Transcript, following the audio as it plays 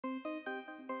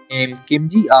Name Kim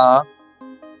Ji-a,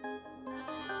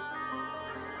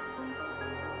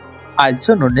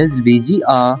 also known as Lee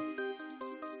Ji-a.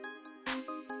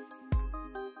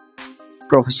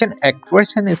 Profession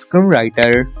actress and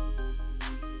screenwriter.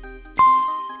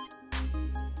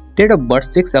 Date of birth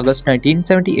 6 August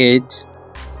 1978.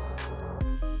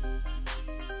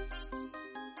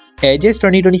 Age is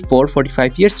 2024,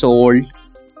 45 years old.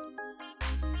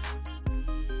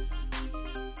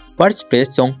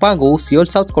 Birthplace Songpa-gu, Seoul,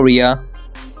 South Korea.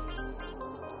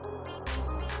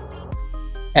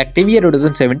 Active year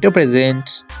 2007 to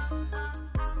present.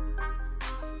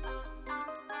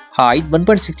 Height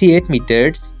 1.68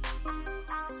 meters.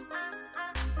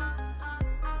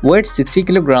 Weight 60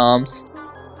 kilograms.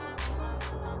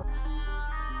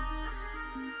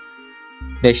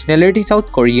 Nationality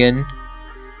South Korean.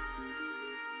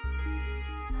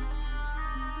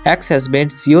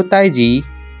 Ex-husband Seo Tae-ji.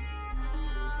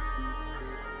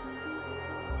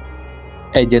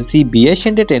 Agency BH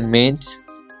Entertainment.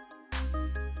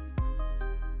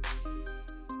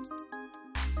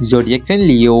 Zodiac sign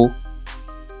Leo.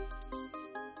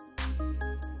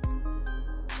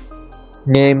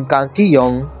 Name Kang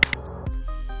Jung.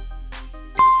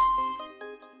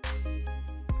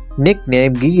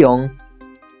 Nickname Gi-young.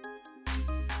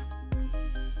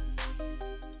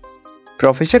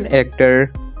 Profession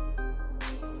actor.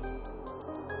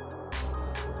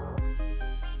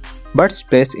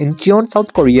 Birthplace Incheon,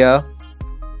 South Korea.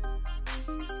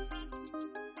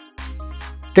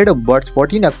 Date of birth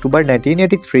 14 October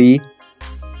 1983.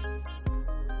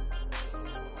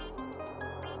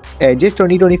 Age is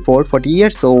 2024, 40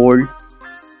 years old.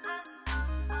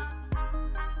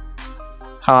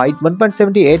 Height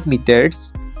 1.78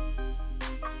 meters.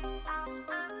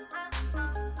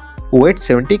 Weight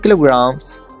 70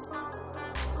 kilograms.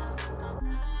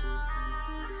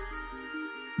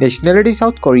 Nationality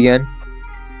South Korean.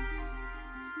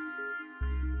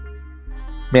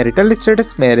 Marital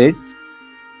status married.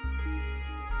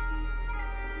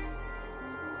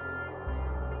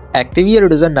 Active year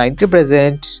 2009 to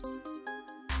present.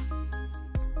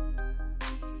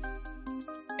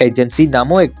 Agency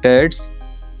Namo Actors.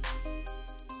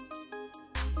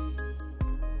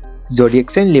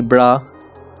 Zodiac sign Libra.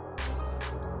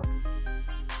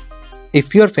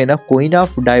 If you are a fan of Queen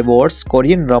of Divorce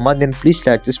Korean drama, then please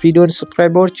like this video and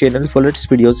subscribe our channel for latest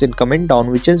videos and comment down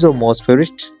which is your most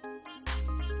favorite.